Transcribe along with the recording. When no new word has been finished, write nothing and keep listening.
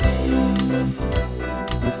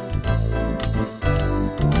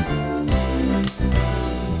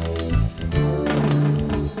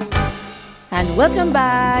and welcome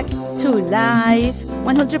back to Live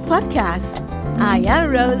 100 Podcast. I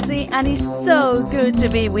am Rosie, and it's so good to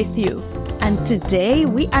be with you. And today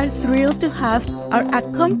we are thrilled to have our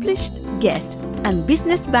accomplished guest and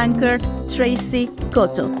business banker, Tracie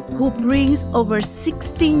Cotto, who brings over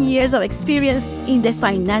 16 years of experience in the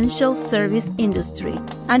financial service industry,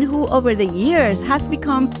 and who over the years has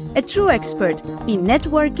become a true expert in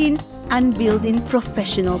networking and building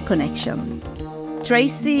professional connections.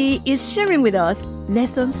 Tracie is sharing with us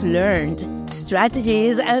lessons learned,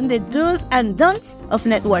 strategies, and the do's and don'ts of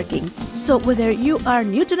networking. So whether you are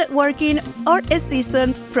new to networking or a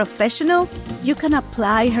seasoned professional, you can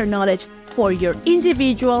apply her knowledge for your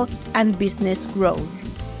individual and business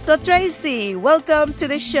growth. So Tracie, welcome to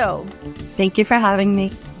the show. Thank you for having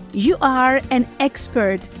me. You are an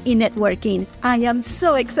expert in networking. I am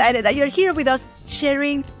so excited that you're here with us,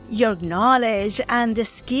 sharing your knowledge and the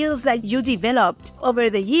skills that you developed over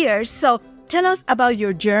the years. So tell us about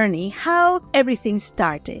your journey, how everything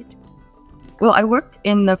started. Well, I work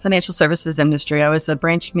in the financial services industry. I was a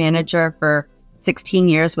branch manager for 16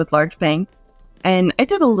 years with large banks. And I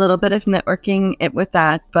did a little bit of networking with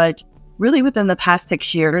that, but really within the past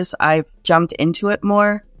 6 years, I've jumped into it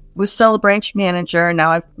more. Was still a branch manager.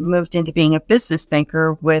 Now I've moved into being a business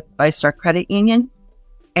banker with ViStar Credit Union.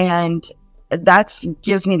 And that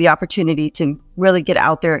gives me the opportunity to really get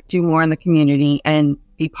out there, do more in the community, and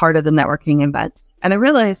be part of the networking events. And I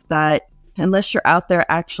realized that unless you're out there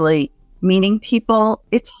actually meeting people,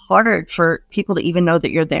 it's hard for people to even know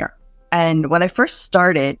that you're there. And when I first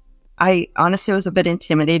started, I honestly was a bit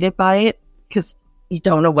intimidated by it because you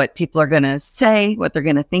don't know what people are going to say, what they're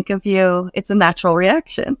going to think of you. It's a natural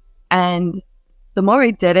reaction. And the more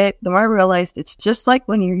I did it, the more I realized it's just like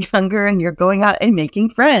when you're younger and you're going out and making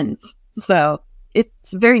friends. So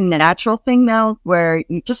it's a very natural thing now where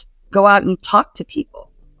you just go out and talk to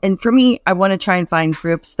people. And for me, I want to try and find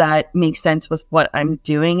groups that make sense with what I'm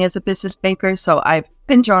doing as a business banker. So I've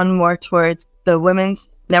been drawn more towards the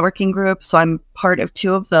women's networking group. So I'm part of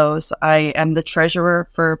 2 of those. I am the treasurer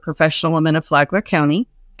for Professional Women of Flagler County.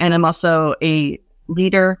 And I'm also a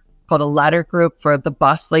leader called a ladder group for the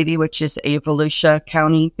Boss Lady, which is a Volusia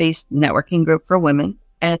County-based networking group for women.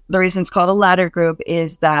 And the reason it's called a ladder group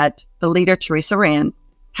is that the leader, Teresa Rand,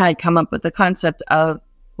 had come up with the concept of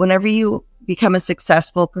whenever you become a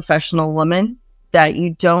successful professional woman, that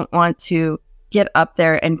you don't want to get up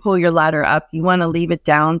there and pull your ladder up. You want to leave it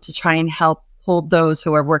down to try and help hold those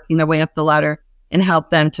who are working their way up the ladder and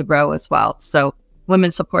help them to grow as well. So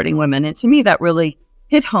women supporting women. And to me, that really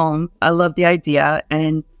hit home. I love the idea.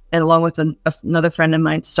 And along with another friend of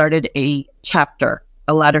mine, started a chapter,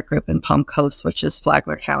 a ladder group in Palm Coast, which is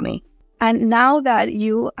Flagler County. And now that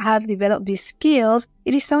you have developed these skills,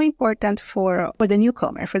 it is so important for the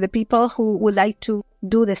newcomer, for the people who would like to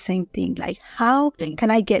do the same thing. Like, how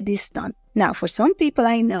can I get this done? Now, for some people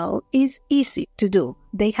I know, it's easy to do.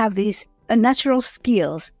 They have these natural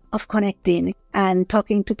skills of connecting and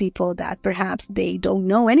talking to people that perhaps they don't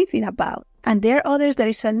know anything about. And there are others that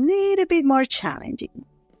is a little bit more challenging.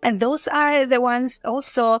 And those are the ones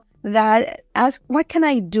also that ask, what can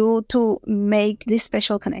I do to make these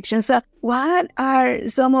special connections? What are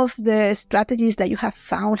some of the strategies that you have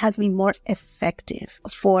found has been more effective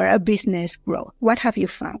for a business growth? What have you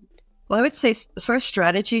found? Well, I would say as far as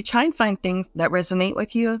strategy, try and find things that resonate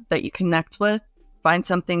with you, that you connect with. Find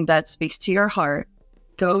something that speaks to your heart.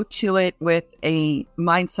 Go to it with a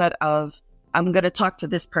mindset of, I'm going to talk to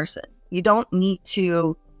this person. You don't need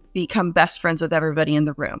to become best friends with everybody in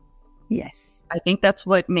the room. Yes. I think that's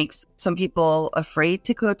what makes some people afraid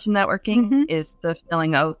to go to networking, is the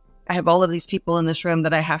feeling of, I have all of these people in this room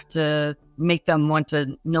that I have to make them want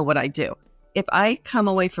to know what I do. If I come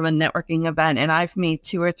away from a networking event and I've made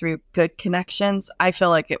 2 or 3 good connections, I feel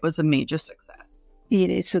like it was a major success. It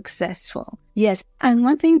is successful. Yes. And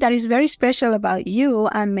one thing that is very special about you,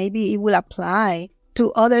 and maybe it will apply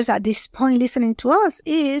to others at this point listening to us,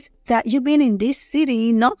 is that you've been in this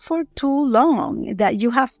city not for too long, that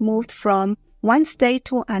you have moved from one state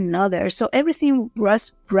to another. So everything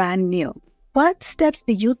was brand new. What steps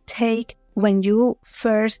did you take when you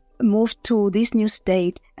first moved to this new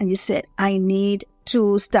state and you said, I need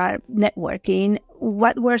to start networking?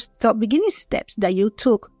 What were the beginning steps that you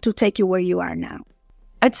took to take you where you are now?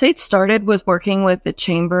 I'd say it started with working with the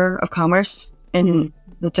Chamber of Commerce in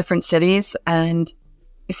the different cities. And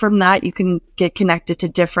from that, you can get connected to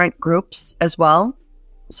different groups as well.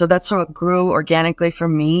 So that's how it grew organically for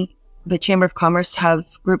me. The Chamber of Commerce have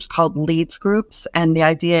groups called leads groups. And the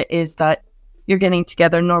idea is that you're getting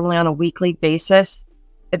together normally on a weekly basis.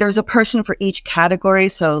 There's a person for each category.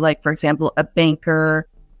 So like, for example, a banker,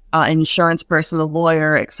 an insurance person, a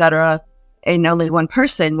lawyer, etc. and only one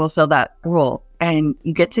person will fill that role. And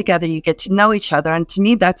you get together, you get to know each other. And to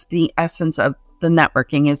me, that's the essence of the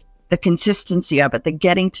networking, is the consistency of it, the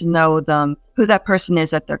getting to know them, who that person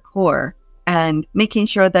is at their core, and making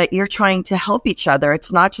sure that you're trying to help each other.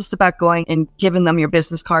 It's not just about going and giving them your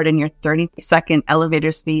business card and your 30-second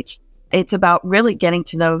elevator speech. It's about really getting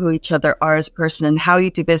to know who each other are as a person and how you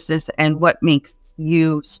do business and what makes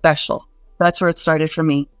you special. That's where it started for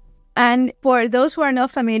me. And for those who are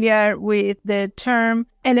not familiar with the term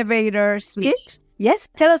elevator speech, yes,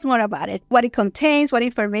 tell us more about it. What it contains, what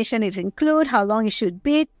information it includes, how long it should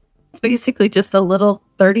be. It's basically just a little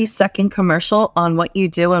 30-second commercial on what you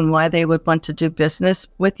do and why they would want to do business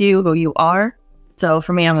with you, who you are. So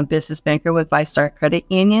for me, I'm a business banker with ViStar Credit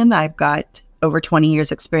Union. I've got over 20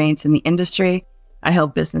 years experience in the industry. I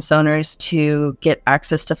help business owners to get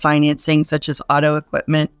access to financing such as auto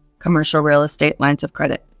equipment, commercial real estate, lines of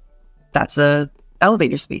credit. That's a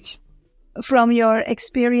elevator speech. From your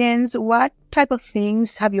experience, what type of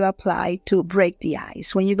things have you applied to break the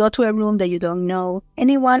ice? When you go to a room that you don't know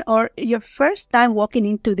anyone, or your first time walking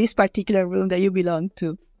into this particular room that you belong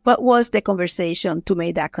to, what was the conversation to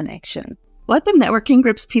make that connection? Well, at the networking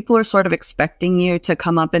groups, people are sort of expecting you to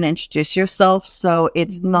come up and introduce yourself. So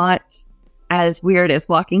it's not as weird as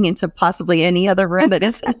walking into possibly any other room that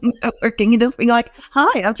is networking and just being like,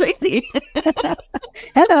 "Hi, I'm Tracie."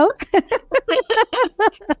 Hello.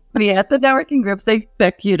 Yeah, at the networking groups, they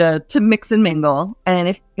expect you to mix and mingle. And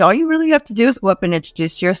if all you really have to do is go up and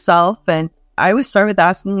introduce yourself. And I always start with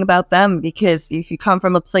asking about them, because if you come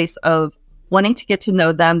from a place of wanting to get to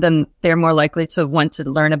know them, then they're more likely to want to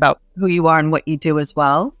learn about who you are and what you do as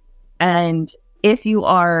well. And if you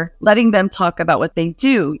are letting them talk about what they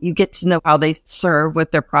do, you get to know how they serve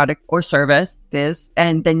with their product or service is,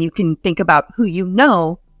 and then you can think about who you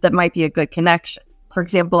know that might be a good connection. For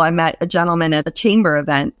example, I met a gentleman at a chamber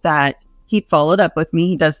event that he followed up with me.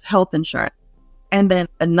 He does health insurance. And then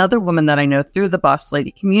another woman that I know through the Boss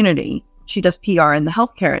Lady community, she does PR in the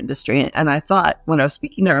healthcare industry. And I thought when I was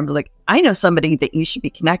speaking to her, I was like, I know somebody that you should be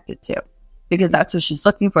connected to, because that's what she's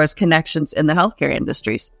looking for, is connections in the healthcare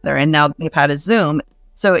industries there. And now they've had a Zoom.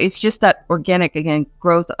 So it's just that organic, again,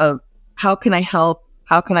 growth of how can I help?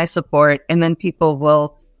 How can I support? And then people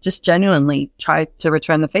will just genuinely try to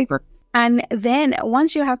return the favor. And then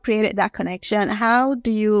once you have created that connection, how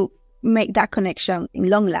do you make that connection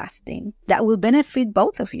long lasting that will benefit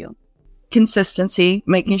both of you? Consistency,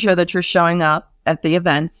 making sure that you're showing up at the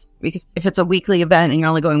events, because if it's a weekly event and you're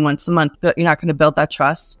only going once a month, you're not going to build that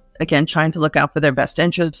trust. Again, trying to look out for their best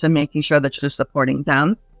interests and making sure that you're supporting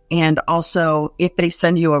them. And also, if they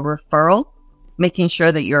send you a referral, making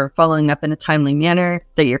sure that you're following up in a timely manner,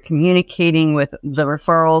 that you're communicating with the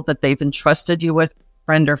referral that they've entrusted you with,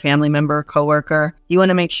 friend or family member, coworker. You want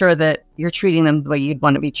to make sure that you're treating them the way you'd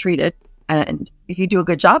want to be treated. And if you do a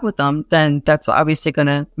good job with them, then that's obviously going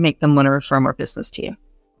to make them want to refer more business to you.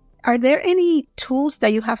 Are there any tools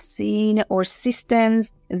that you have seen or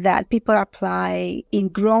systems that people apply in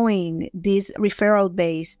growing these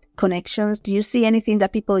referral-based connections? Do you see anything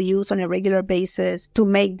that people use on a regular basis to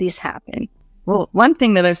make this happen? Well, one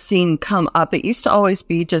thing that I've seen come up, it used to always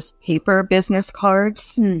be just paper business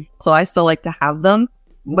cards. So I still like to have them.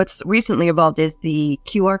 What's recently evolved is the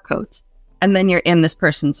QR codes. And then you're in this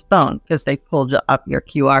person's phone because they pulled up your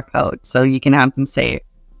QR code. So you can have them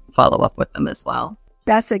follow up with them as well.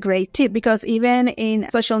 That's a great tip, because even in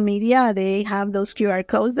social media, they have those QR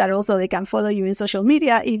codes that also they can follow you in social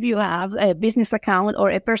media if you have a business account or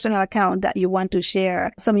a personal account that you want to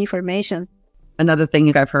share some information. Another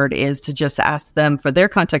thing I've heard is to just ask them for their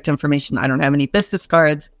contact information. I don't have any business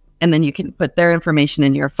cards. And then you can put their information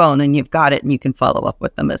in your phone and you've got it and you can follow up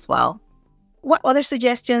with them as well. What other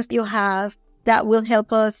suggestions do you have that will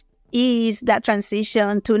help us ease that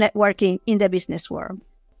transition to networking in the business world?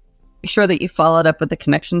 Make sure that you followed up with the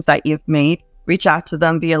connections that you've made. Reach out to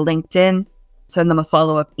them via LinkedIn. Send them a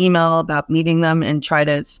follow-up email about meeting them and try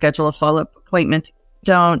to schedule a follow-up appointment.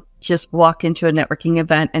 Don't just walk into a networking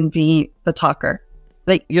event and be the talker.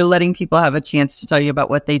 Like, you're letting people have a chance to tell you about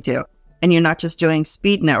what they do. And you're not just doing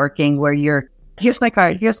speed networking where here's my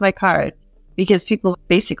card. Because people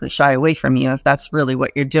basically shy away from you if that's really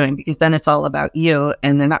what you're doing, because then it's all about you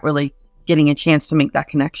and they're not really getting a chance to make that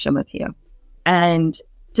connection with you. And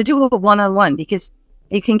to do a one-on-one, because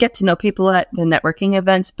you can get to know people at the networking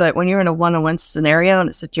events, but when you're in a one-on-one scenario and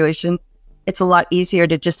a situation, it's a lot easier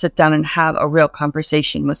to just sit down and have a real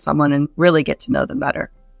conversation with someone and really get to know them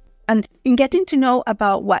better. And in getting to know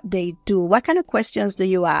about what they do, what kind of questions do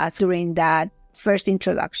you ask during that first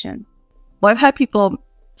introduction? Well, I've had people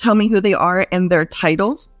tell me who they are and their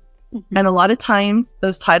titles. Mm-hmm. And a lot of times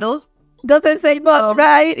those titles Doesn't say much,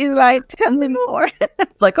 right? It's like, tell me more.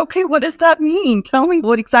 Like, okay, what does that mean? Tell me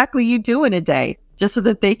what exactly you do in a day, just so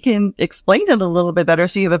that they can explain it a little bit better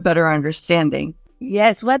so you have a better understanding.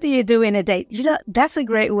 Yes, what do you do in a day? That's a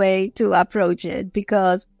great way to approach it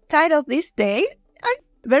because titles these days are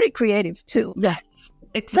very creative too. Yes,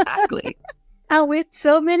 exactly. And with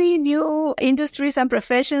so many new industries and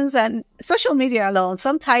professions and social media alone,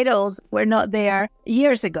 some titles were not there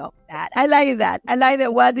years ago. I like that. I like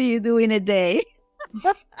that. What do you do in a day?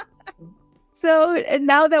 So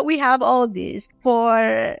now that we have all this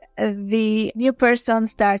for the new person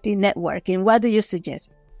starting networking, what do you suggest?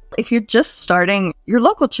 If you're just starting, your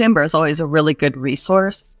local chamber is always a really good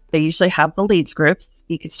resource. They usually have the leads groups.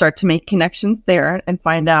 You can start to make connections there and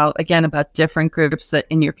find out, again, about different groups that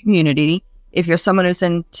in your community. If you're someone who's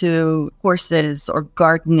into horses or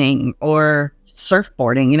gardening or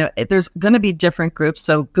surfboarding, there's going to be different groups.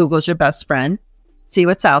 So Google's your best friend. See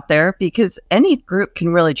what's out there because any group can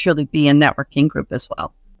really truly be a networking group as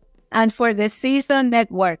well. And for the seasoned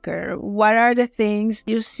networker, what are the things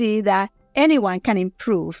you see that anyone can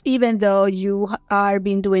improve, even though you are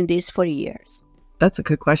been doing this for years? That's a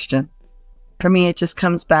good question. For me, it just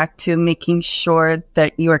comes back to making sure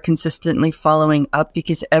that you are consistently following up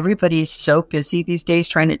because everybody is so busy these days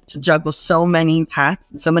trying to juggle so many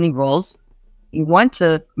hats and so many roles. You want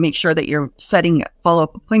to make sure that you're setting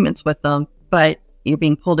follow-up appointments with them, but you're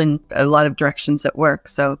being pulled in a lot of directions at work.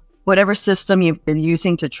 So whatever system you've been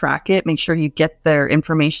using to track it, make sure you get their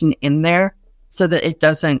information in there so that it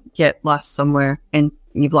doesn't get lost somewhere and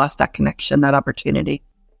you've lost that connection, that opportunity.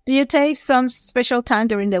 Do you take some special time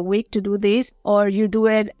during the week to do this, or you do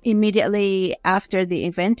it immediately after the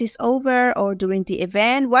event is over or during the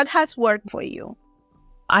event? What has worked for you?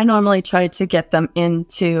 I normally try to get them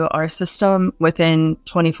into our system within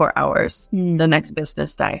 24 hours, the next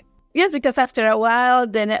business day. Yes, because after a while,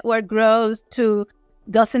 the network grows to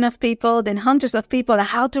dozens of people, then hundreds of people, and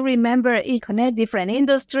how to remember it, connect different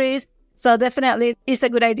industries. So definitely it's a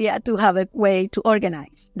good idea to have a way to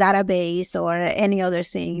organize database or any other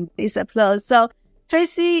thing. It's a plus. So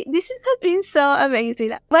Tracie, this has been so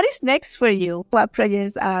amazing. What is next for you? What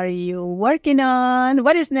projects are you working on?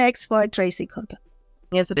 What is next for Tracie Cotto?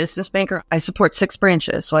 As a business banker, I support 6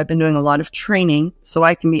 branches. So I've been doing a lot of training so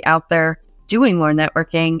I can be out there doing more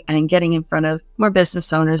networking and getting in front of more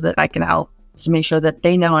business owners that I can help to make sure that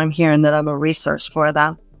they know I'm here and that I'm a resource for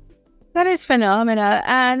them. That is phenomenal.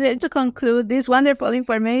 And to conclude this wonderful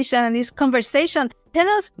information and this conversation, tell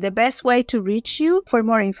us the best way to reach you for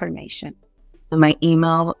more information. My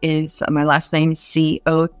email is my last name,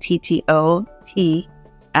 Cottot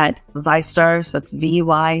 @Vystars. That's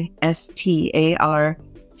VYSTAR,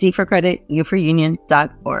 C for credit, U for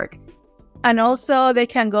union.org. And also they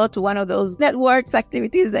can go to one of those networks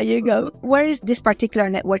activities that you go. Where is this particular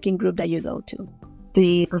networking group that you go to?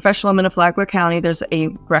 The Professional Women of Flagler County, there's a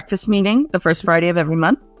breakfast meeting the first Friday of every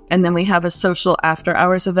month. And then we have a social after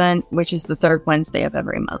hours event, which is the third Wednesday of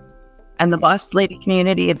every month. And the Boss Lady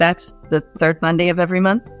community, that's the third Monday of every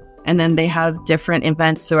month. And then they have different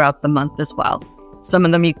events throughout the month as well. Some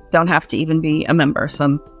of them you don't have to even be a member.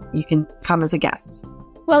 Some you can come as a guest.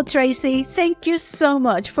 Well, Tracie, thank you so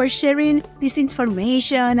much for sharing this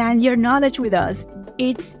information and your knowledge with us.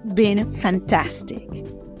 It's been fantastic.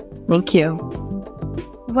 Thank you.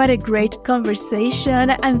 What a great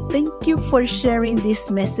conversation, and thank you for sharing this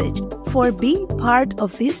message, for being part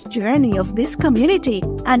of this journey of this community.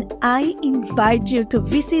 And I invite you to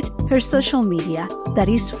visit her social media that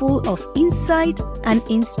is full of insight and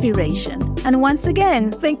inspiration. And once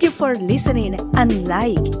again, thank you for listening, and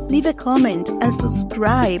leave a comment and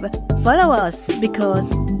subscribe. Follow us because,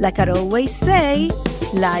 like I always say,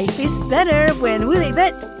 life is better when we live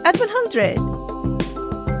it at 100.